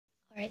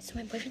Alright, so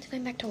my boyfriend's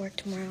going back to work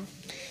tomorrow,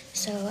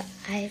 so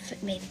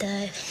I've made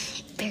the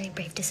very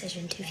brave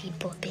decision to feed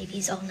both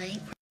babies all night.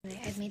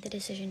 I've made the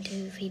decision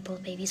to feed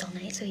both babies all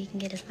night so he can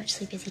get as much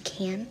sleep as he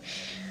can.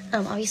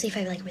 Obviously, if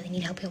I really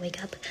need help, he'll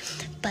wake up,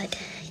 but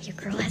your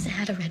girl hasn't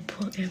had a Red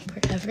Bull in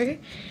forever,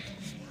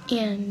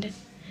 and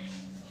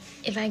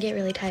if I get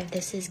really tired,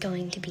 this is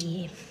going to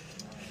be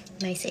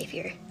my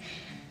savior.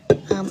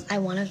 I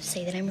want to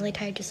say that I'm really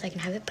tired just so I can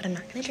have it, but I'm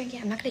not going to drink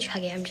it. I'm not going to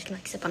chug it. I'm just going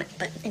to sip on it.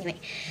 But anyway,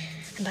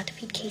 I'm about to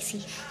feed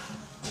Casey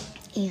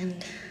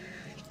and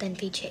then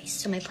feed Chase.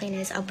 So my plan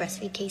is I'll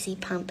breastfeed Casey,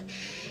 pump,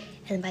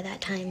 and by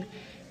that time,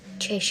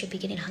 Chase should be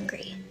getting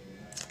hungry.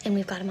 And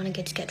we've got him on a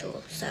good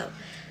schedule. So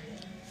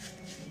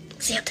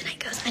see how tonight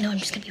goes. I know I'm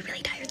just going to be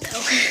really tired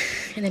though.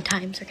 And the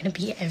times are going to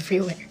be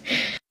everywhere.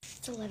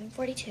 It's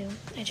 11:42.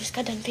 I just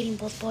got done feeding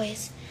both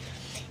boys.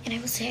 And I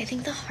will say I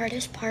think the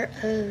hardest part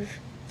of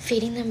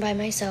feeding them by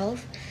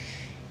myself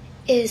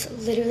is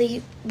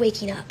literally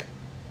waking up.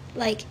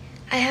 Like,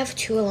 I have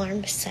 2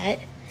 alarms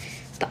set,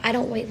 but I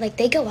don't wait. Like,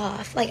 they go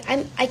off. Like, I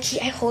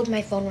hold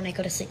my phone when I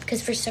go to sleep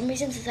because for some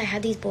reason, since I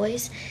had these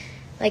boys,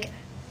 like,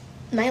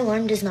 my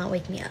alarm does not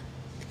wake me up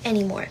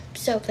anymore.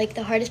 So, like,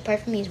 the hardest part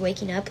for me is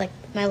waking up. Like,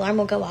 my alarm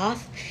will go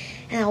off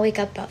and I'll wake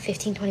up about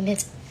 15-20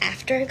 minutes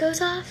after it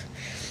goes off,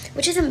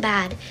 which isn't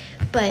bad,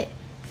 but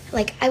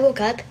like, I woke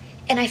up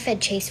and I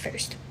fed Chase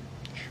first.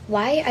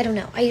 Why? I don't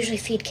know. I usually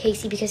feed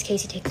Casey because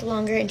Casey takes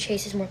longer and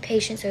Chase is more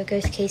patient, so it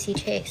goes Casey,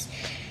 Chase.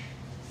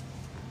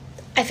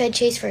 I fed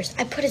Chase first.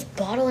 I put his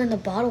bottle in the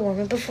bottle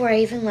warmer before I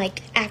even,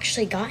 like,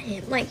 actually got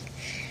him. Like,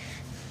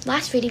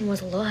 last feeding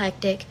was a little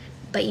hectic,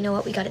 but you know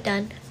what? We got it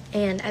done.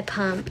 And I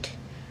pumped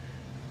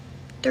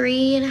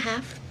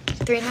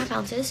 3.5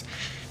 ounces,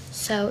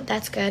 so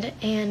that's good.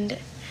 And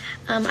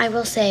I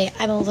will say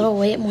I'm a little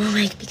bit more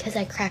awake because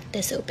I cracked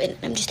this open.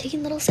 I'm just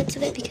taking little sips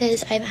of it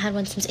because I haven't had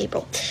one since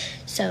April.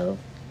 So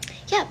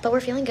yeah, but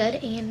we're feeling good,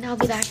 and I'll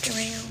be back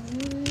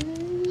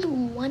around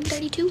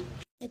 1:32.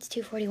 It's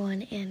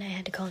 2:41, and I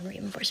had to call in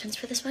reinforcements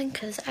for this one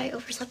because I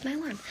overslept my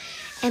alarm.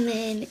 And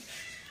then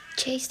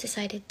Chase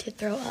decided to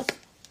throw up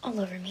all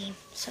over me,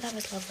 so that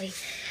was lovely.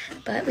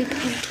 But we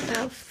pumped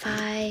about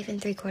 5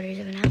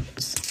 3/4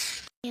 ounces.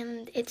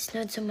 And it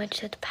snowed so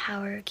much that the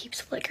power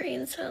keeps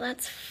flickering, so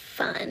that's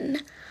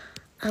fun.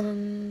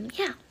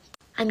 Yeah.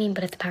 I mean,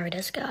 but if the power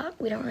does go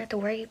out, we don't really have to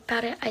worry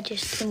about it. I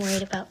just am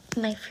worried about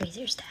my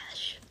freezer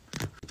stash.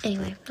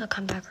 Anyway, I'll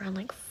come back around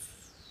like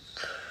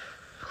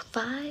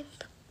 5.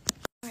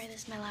 Alright,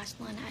 this is my last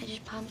one. I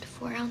just pumped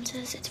 4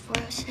 ounces. It's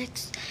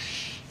 4:06.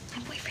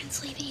 My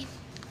boyfriend's leaving,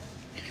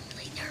 and I'm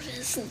really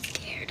nervous and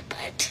scared,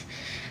 but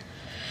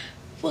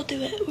we'll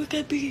do it. We're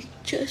gonna be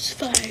just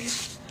fine.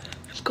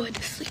 I'm going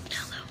to sleep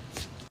now,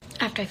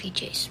 though, after I feed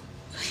Chase.